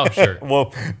 Oh, sure.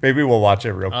 Well, maybe we'll watch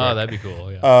it real quick. Oh, that'd be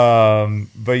cool. Yeah.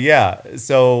 But yeah,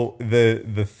 so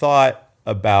the thought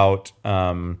about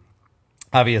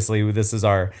obviously this is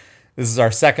our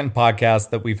second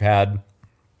podcast that we've had.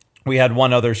 We had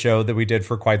one other show that we did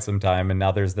for quite some time, and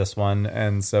now there's this one.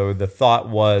 And so the thought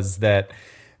was that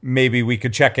maybe we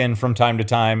could check in from time to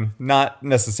time, not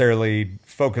necessarily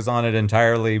focus on it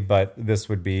entirely, but this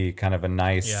would be kind of a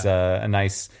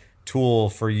nice tool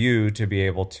for you to be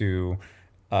able to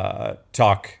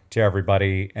talk to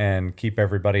everybody and keep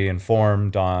everybody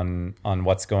informed on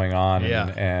what's going on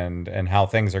and how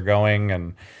things are going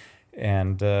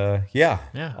and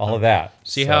all of that.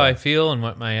 See how I feel and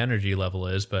what my energy level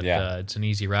is, but it's an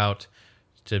easy route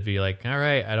to be like, all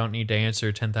right, I don't need to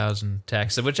answer 10,000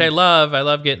 texts, which I love. I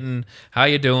love getting, how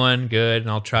you doing? Good.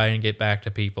 And I'll try and get back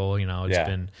to people. You know,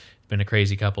 it's been a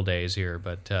crazy couple days here,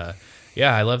 but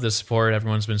I love the support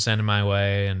everyone's been sending my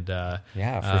way. And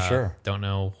for sure. Don't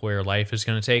know where life is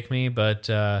going to take me, but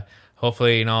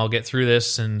hopefully, you know, I'll get through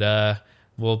this and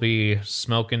we'll be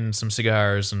smoking some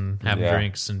cigars and having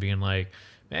drinks and being like,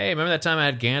 hey, remember that time I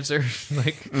had cancer?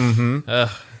 Like,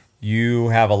 you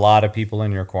have a lot of people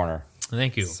in your corner.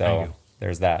 Thank you. So Thank you.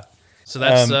 There's that. So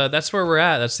that's where we're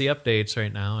at. That's the updates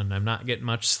right now, and I'm not getting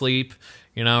much sleep,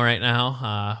 you know, right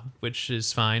now, which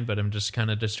is fine. But I'm just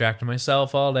kind of distracting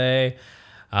myself all day,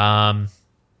 and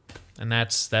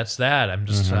that's that. I'm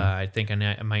just I think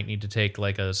I might need to take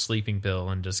like a sleeping pill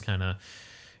and just kind of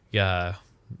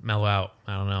mellow out.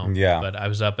 I don't know. Yeah. But I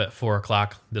was up at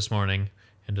 4:00 this morning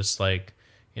and just like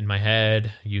in my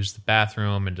head, used the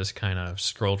bathroom and just kind of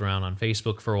scrolled around on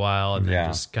Facebook for a while and then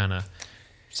just kind of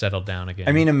settled down again.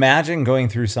 I mean, imagine going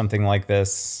through something like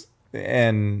this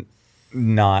and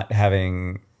not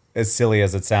having, as silly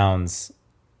as it sounds,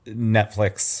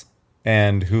 Netflix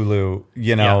and Hulu,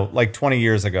 you know, like 20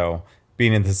 years ago,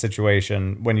 being in the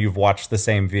situation when you've watched the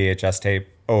same VHS tape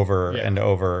over and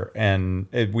over. And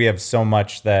we have so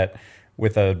much that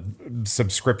with a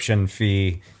subscription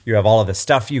fee, you have all of the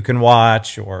stuff you can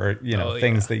watch, or you know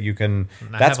things that you can.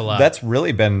 That's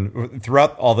really been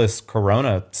throughout all this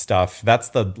Corona stuff. That's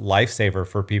the lifesaver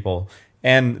for people,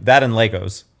 and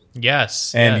Legos.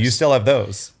 Yes, and you still have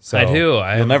those. So I do.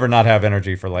 You'll never not have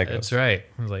energy for Legos. That's right.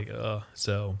 I was like, oh,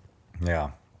 so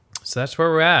Yeah. So that's where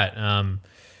we're at.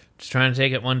 Just trying to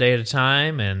take it one day at a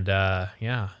time. And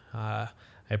I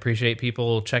appreciate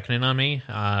people checking in on me.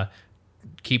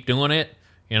 Keep doing it.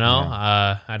 You know,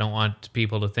 I don't want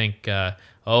people to think,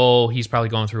 oh, he's probably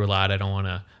going through a lot. I don't want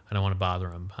to bother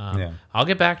him. I'll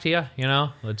get back to you. You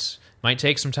know, might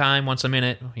take some time once I'm in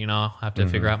it. You know, I'll have to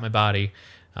figure out my body.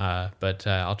 But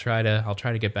I'll try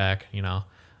to get back. You know,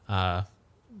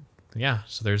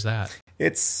 so there's that.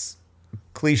 It's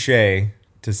cliche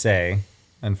to say,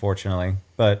 unfortunately,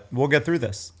 but we'll get through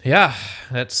this. Yeah,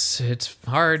 it's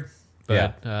hard,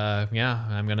 but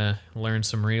I'm gonna learn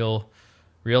some real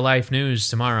life news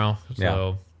tomorrow.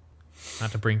 So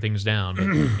not to bring things down, but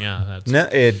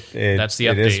that's the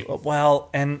update. Is, well,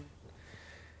 and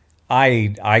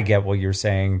I get what you're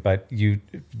saying, but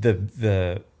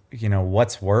the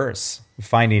what's worse,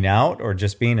 finding out or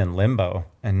just being in limbo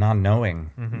and not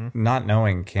knowing? Not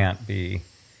knowing can't be.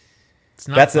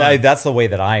 That's the way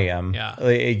that I am. Yeah.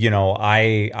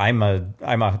 I'm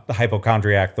a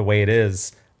hypochondriac the way it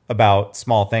is about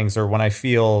small things, or when I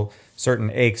feel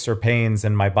certain aches or pains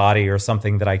in my body or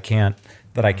something that I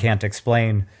can't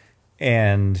explain.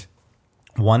 And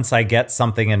once I get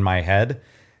something in my head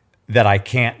that I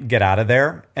can't get out of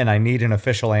there and I need an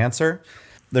official answer,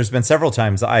 there's been several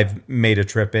times I've made a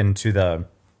trip into the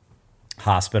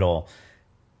hospital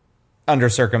under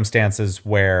circumstances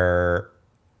where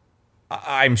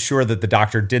I'm sure that the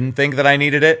doctor didn't think that I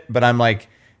needed it, but I'm like,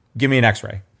 give me an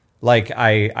x-ray. Like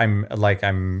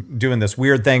I'm doing this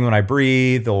weird thing when I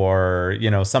breathe, or,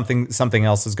 something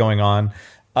else is going on.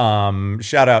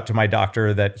 Shout out to my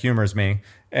doctor that humors me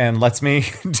and lets me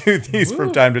do these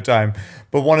from time to time.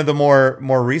 But one of the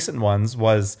more recent ones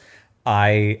was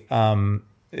I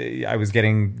was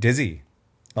getting dizzy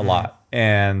a lot.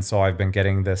 And so I've been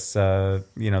getting this,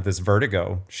 this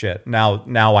vertigo shit.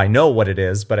 Now I know what it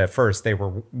is, but at first they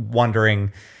were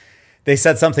wondering. They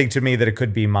said something to me that it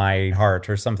could be my heart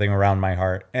or something around my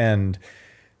heart. And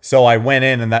so I went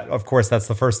in, and that's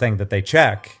the first thing that they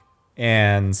check.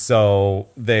 And so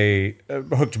they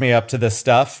hooked me up to this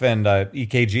stuff and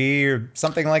EKG or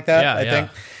something like that, I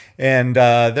think. And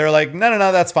they're like,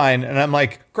 no, that's fine. And I'm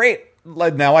like, great.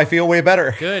 Now I feel way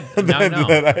better. Good.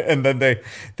 And then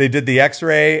they did the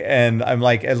x-ray, and I'm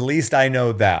like, at least I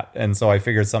know that. And so I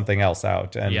figured something else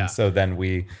out. And so then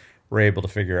we were able to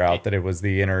figure out that it was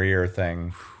the inner ear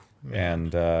thing. And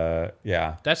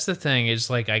that's the thing, is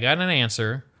like, I got an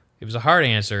answer. It was a heart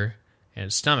answer and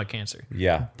it's stomach cancer.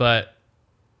 Yeah. But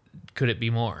could it be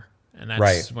more? And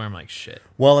that's where I'm like, shit.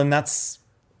 Well,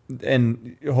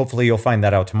 and hopefully you'll find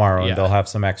that out tomorrow, and they'll have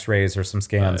some x-rays or some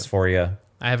scans for you.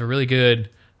 I have a really good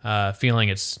feeling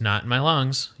it's not in my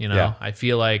lungs. I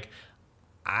feel like,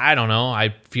 I don't know,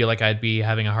 I feel like I'd be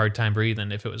having a hard time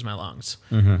breathing if it was my lungs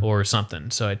or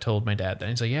something. So I told my dad that.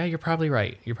 He's like, yeah, you're probably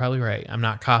right. I'm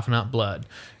not coughing up blood,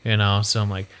 So I'm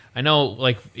like, I know,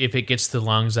 like, if it gets to the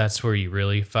lungs, that's where you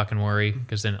really fucking worry,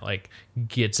 because then it like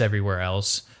gets everywhere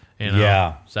else.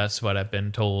 Yeah. So that's what I've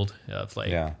been told of,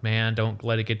 like, man, don't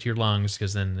let it get to your lungs,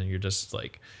 because then you're just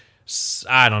like,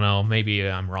 I don't know, maybe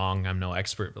I'm wrong, I'm no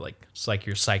expert, but like, it's like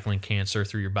you're cycling cancer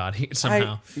through your body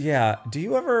somehow. Do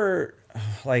you ever,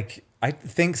 like, I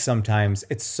think sometimes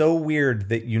it's so weird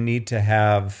that you need to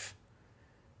have,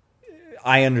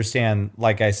 I understand,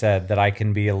 like I said, that I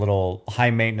can be a little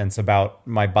high maintenance about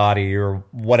my body or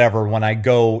whatever. When I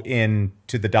go in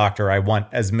to the doctor, I want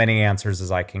as many answers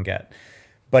as I can get.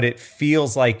 But it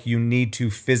feels like you need to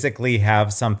physically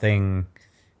have something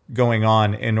going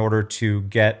on in order to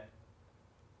get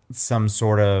some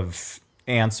sort of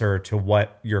answer to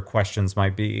what your questions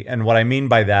might be. And what I mean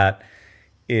by that,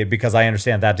 because I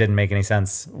understand that didn't make any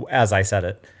sense as I said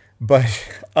it, but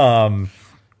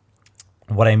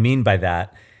what I mean by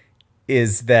that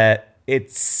is that it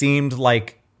seemed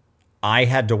like I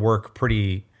had to work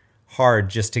pretty hard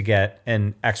just to get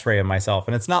an x-ray of myself.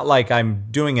 And it's not like I'm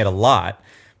doing it a lot,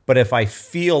 but if I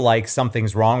feel like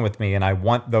something's wrong with me and I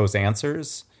want those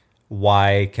answers,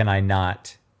 why can I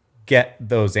not get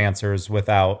those answers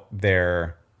without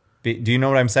their... Do you know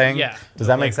what I'm saying? Yeah. Does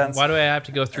that make sense? Why do I have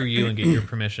to go through you and get your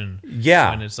permission?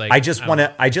 Yeah. And it's like, I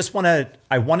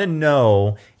want to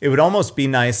know. It would almost be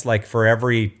nice, like, for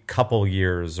every couple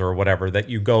years or whatever, that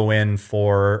you go in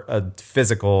for a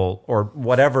physical or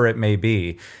whatever it may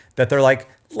be, that they're like,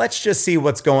 let's just see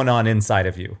what's going on inside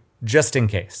of you, just in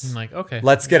case. I'm like, okay.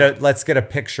 Let's get a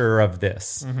picture of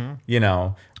this.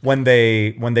 When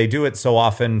they do it so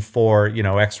often for,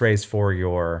 x-rays for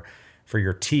your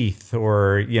teeth,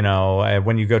 or,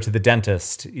 when you go to the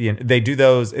dentist, they do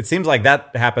those. It seems like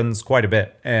that happens quite a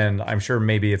bit. And I'm sure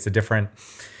maybe it's a different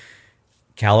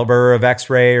caliber of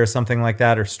X-ray or something like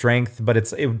that, or strength, but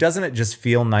it doesn't just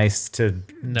feel nice to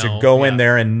go in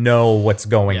there and know what's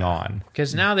going on?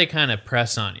 Because now they kind of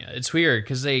press on you. It's weird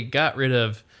because they got rid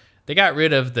of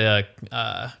the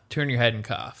turn your head and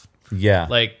cough. Yeah,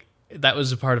 like that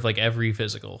was a part of like every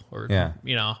physical, or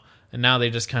and now they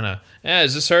just kind of,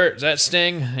 does this hurt? Does that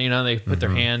sting? They put their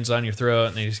hands on your throat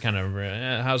and they just kind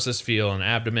of, how's this feel? And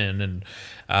abdomen.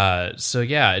 And so,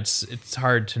 yeah, it's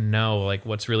hard to know like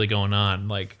what's really going on.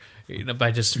 Like,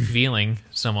 by just feeling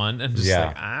someone and just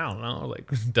like, I don't know, like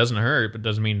it doesn't hurt, but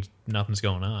doesn't mean nothing's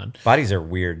going on. Bodies are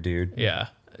weird, dude. Yeah,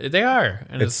 they are.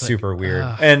 And it's super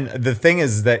weird. And the thing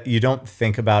is that you don't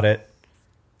think about it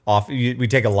we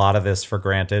take a lot of this for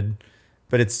granted,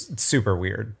 but it's super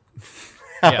weird.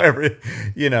 However,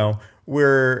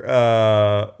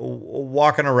 we're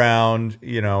walking around,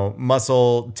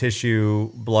 muscle,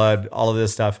 tissue, blood, all of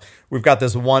this stuff. We've got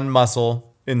this one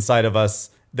muscle inside of us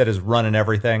that is running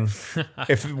everything.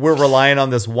 If we're relying on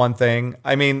this one thing,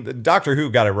 I mean, Doctor Who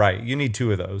got it right. You need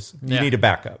two of those. You need a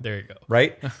backup. There you go.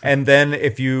 Right? And then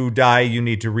if you die, you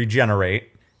need to regenerate.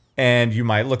 And you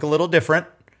might look a little different,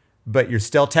 but you're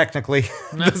still technically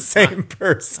the same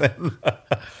person.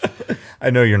 I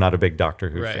know you're not a big Doctor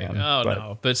Who fan.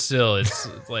 No, but still, it's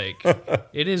like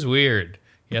it is weird.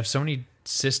 You have so many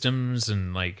systems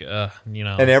and like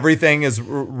and everything is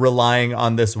relying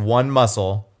on this one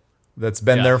muscle that's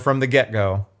been there from the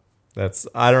get-go. That's,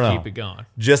 I don't know. Keep it going.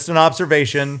 Just an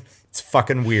observation. It's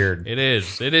fucking weird. It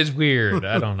is weird.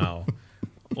 I don't know.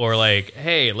 Or like,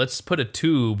 hey, let's put a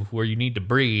tube where you need to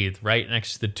breathe right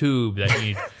next to the tube that you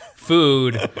need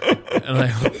food. And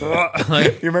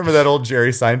you remember that old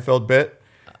Jerry Seinfeld bit?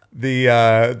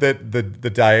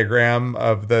 The diagram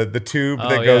of the tube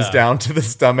that goes down to the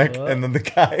stomach, and then the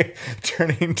guy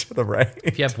turning to the right.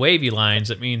 If you have wavy lines,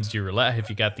 it means you're if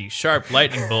you got these sharp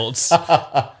lightning bolts,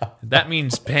 that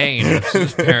means pain.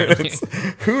 Apparently,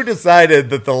 who decided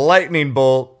that the lightning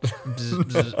bolt?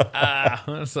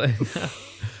 It's like,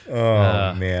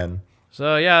 man.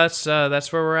 So yeah,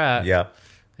 that's where we're at. Yep.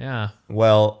 Yeah.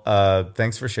 Well,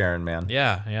 thanks for sharing, man.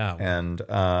 Yeah. And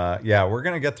we're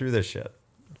gonna get through this shit.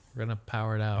 We're gonna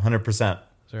power it out. 100%. That's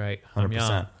right.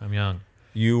 100%. I'm young.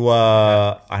 You,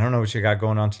 I don't know what you got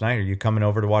going on tonight. Are you coming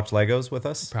over to watch Legos with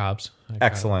us? Probs.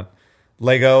 Excellent.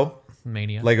 Lego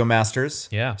Mania. Lego Masters.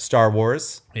 Yeah. Star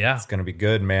Wars. Yeah. It's gonna be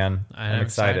good, man. I'm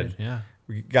excited. Yeah.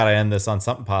 We gotta end this on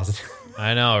something positive.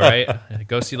 I know, right?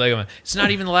 Go see Lego. It's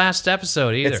not even the last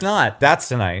episode either. It's not. That's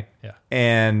tonight. Yeah.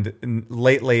 And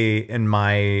lately in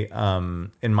my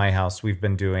house, we've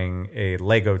been doing a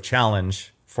Lego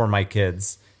challenge for my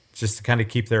kids, just to kind of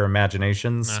keep their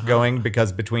imaginations going,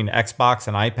 because between Xbox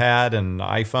and iPad and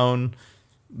iPhone,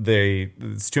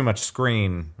 it's too much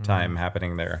screen time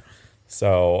happening there.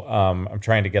 So I'm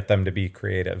trying to get them to be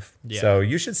creative. Yeah. So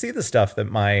you should see the stuff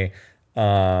that my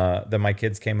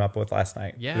kids came up with last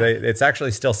night. Yeah. It's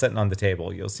actually still sitting on the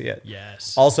table. You'll see it.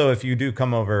 Yes. Also, if you do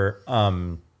come over,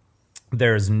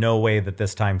 there's no way that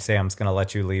this time Sam's going to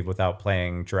let you leave without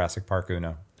playing Jurassic Park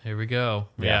Uno. Here we go.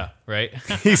 Yeah, right?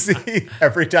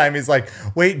 Every time he's like,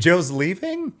 wait, Joe's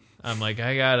leaving? I'm like,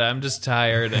 I'm just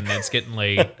tired and it's getting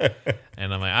late.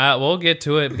 And I'm like, we'll get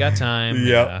to it. We got time.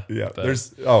 Yeah.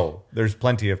 There's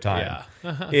plenty of time.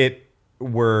 Yeah.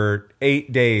 We're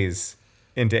 8 days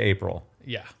into April.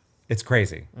 Yeah. It's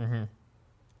crazy.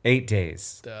 8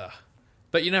 days.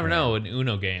 But you never know, an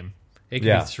Uno game. It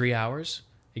could be 3 hours.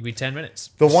 It could be 10 minutes.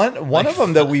 The one of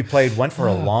them that we played went for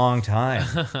a long time.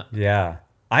 Yeah.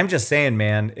 I'm just saying,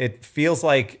 man, it feels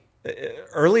like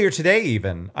earlier today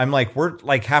even, I'm like, we're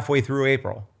like halfway through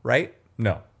April, right?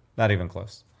 No, not even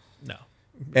close. No.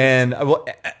 And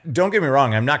don't get me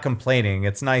wrong, I'm not complaining.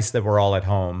 It's nice that we're all at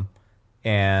home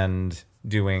and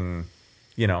doing,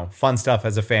 fun stuff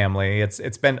as a family.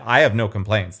 I have no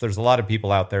complaints. There's a lot of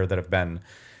people out there that have been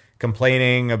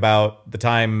complaining about the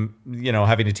time,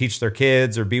 having to teach their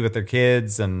kids or be with their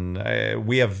kids. And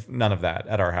we have none of that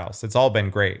at our house. It's all been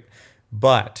great.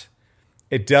 But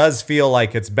it does feel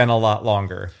like it's been a lot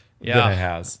longer than it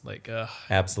has. Like,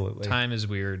 absolutely. Time is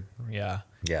weird. Yeah.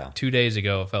 Yeah. 2 days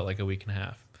ago, it felt like a week and a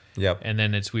half. Yep. And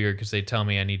then it's weird because they tell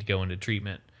me I need to go into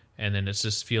treatment. And then it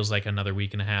just feels like another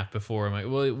week and a half before. I'm like,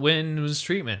 well, when was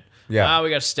treatment? Yeah. We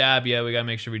got to stab you. We got to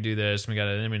make sure we do this. We got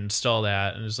to install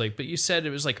that. And it's like, but you said it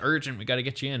was like urgent. We got to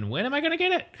get you in. When am I going to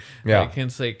get it? Yeah. Like,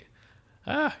 it's like,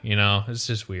 it's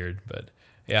just weird. But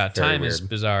yeah, time is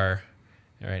bizarre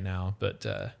right now. But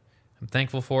I'm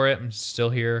thankful for it. I'm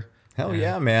still here. Hell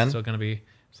yeah, man. Still going to be.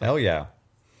 Hell yeah.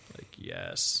 Like,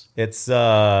 yes. It's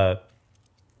going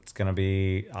to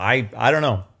be, I don't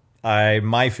know.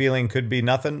 My feeling could be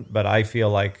nothing, but I feel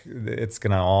like it's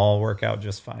going to all work out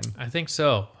just fine. I think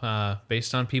so.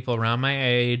 Based on people around my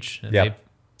age, Yep. they've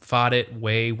fought it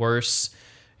way worse,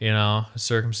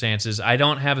 circumstances. I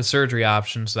don't have a surgery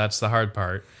option, so that's the hard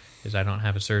part, is I don't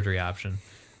have a surgery option.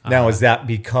 Now, is that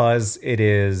because it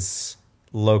is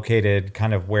located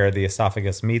kind of where the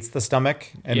esophagus meets the stomach,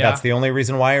 and Yeah. that's the only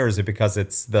reason why, or is it because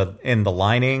it's in the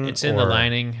lining? It's in the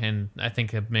lining, and I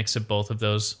think a mix of both of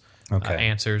those Okay.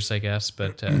 answers, I guess.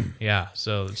 But yeah,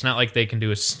 so it's not like they can do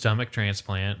a stomach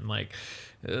transplant. And like,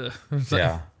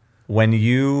 Yeah. When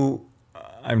you,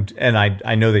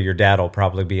 I know that your dad will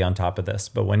probably be on top of this,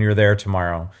 but when you're there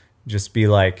tomorrow, just be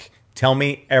like, tell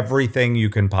me everything you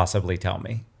can possibly tell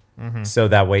me. Mm-hmm. So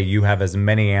that way you have as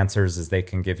many answers as they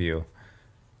can give you.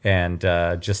 And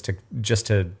just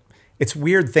to, it's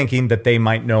weird thinking that they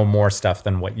might know more stuff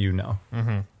than what you know,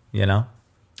 you know?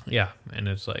 yeah, and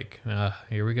it's like,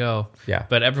 here we go. Yeah.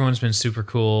 But everyone's been super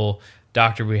cool.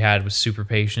 Doctor we had was super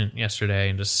patient yesterday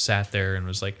and just sat there and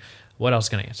was like, what else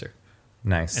can I answer?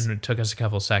 Nice. And it took us a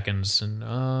couple seconds. And,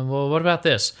 well, what about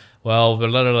this? Well, blah,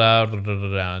 blah, blah, blah, blah,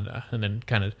 blah, blah, and then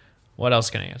kind of, what else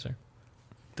can I answer?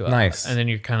 Nice. And then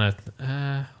you're kind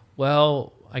of,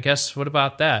 well, I guess, what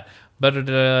about that? But,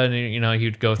 and,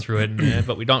 you'd go through it, and,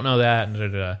 but we don't know that, and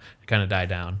it kind of died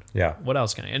down. Yeah. What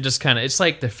else can I? And just kind of, it's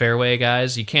like the Fairway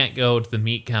guys. You can't go to the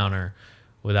meat counter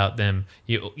without them.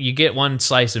 You get one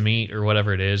slice of meat or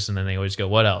whatever it is, and then they always go,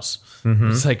 what else?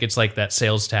 Mm-hmm. It's like that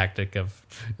sales tactic of,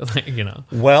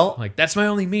 Well, like, that's my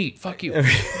only meat. Fuck you.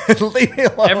 leave me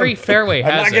alone. Every Fairway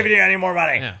has I'm not it. giving you any more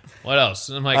money. Yeah. What else?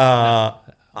 And I'm like,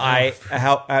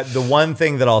 The one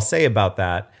thing that I'll say about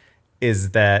that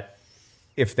is that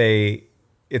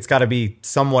it's got to be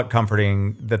somewhat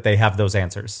comforting that they have those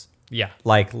answers, yeah.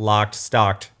 like locked,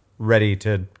 stocked, ready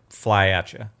to fly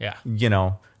at you. Yeah.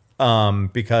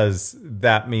 Because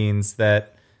that means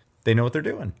that they know what they're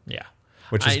doing. Yeah.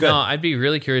 Which is I good. know, I'd be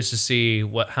really curious to see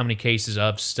how many cases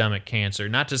of stomach cancer,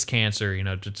 not just cancer,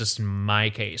 just in my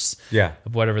case, Yeah.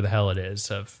 of whatever the hell it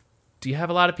is. Do you have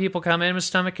a lot of people come in with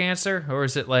stomach cancer, or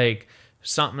is it like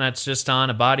something that's just on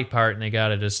a body part and they got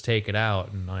to just take it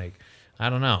out? And like, I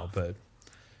don't know, but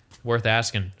worth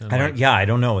asking. And I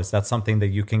don't know. Is that something that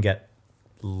you can get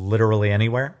literally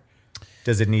anywhere?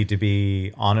 Does it need to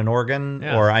be on an organ?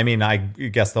 Yeah. Or, I mean, I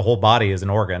guess the whole body is an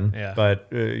organ, Yeah. but,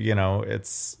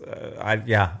 it's, I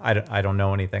don't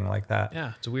know anything like that.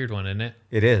 Yeah, it's a weird one, isn't it?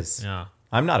 It is. Yeah.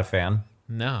 I'm not a fan.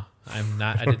 No, I'm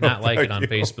not. I did not like it on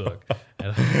Facebook.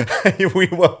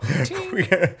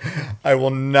 I will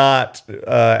not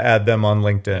add them on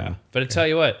LinkedIn. But I tell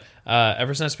you what,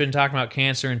 ever since I've been talking about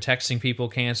cancer and texting people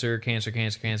cancer,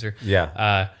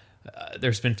 Yeah.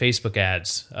 there's been Facebook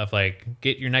ads of like,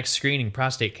 get your next screening,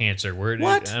 prostate cancer.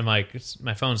 What? And I'm like,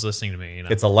 my phone's listening to me.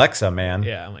 It's Alexa, man.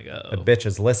 Yeah, I'm like, oh. The bitch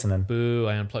is listening. Boo,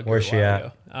 I unplugged her Where's a she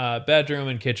while ago. Bedroom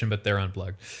and kitchen, but they're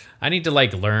unplugged. I need to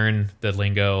like learn the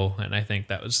lingo, and I think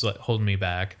that was like, holding me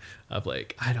back of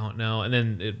like, I don't know. And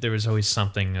then there was always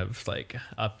something of like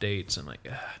updates. I'm like,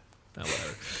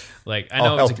 whatever. Like, I know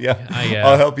I'll help you.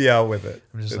 I'll help you out with it.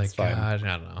 I'm just It's like, fine. God,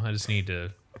 I don't know. I just need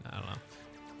to, I don't know.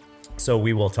 So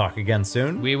we will talk again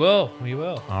soon. We will.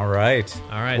 All right.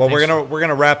 All right, Well, thanks. we're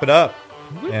gonna wrap it up,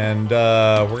 and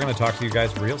we're gonna talk to you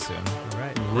guys real soon. All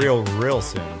right. Real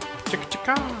soon. Chicka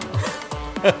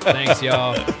chicka. Thanks,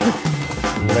 y'all.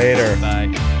 Later.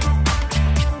 Bye.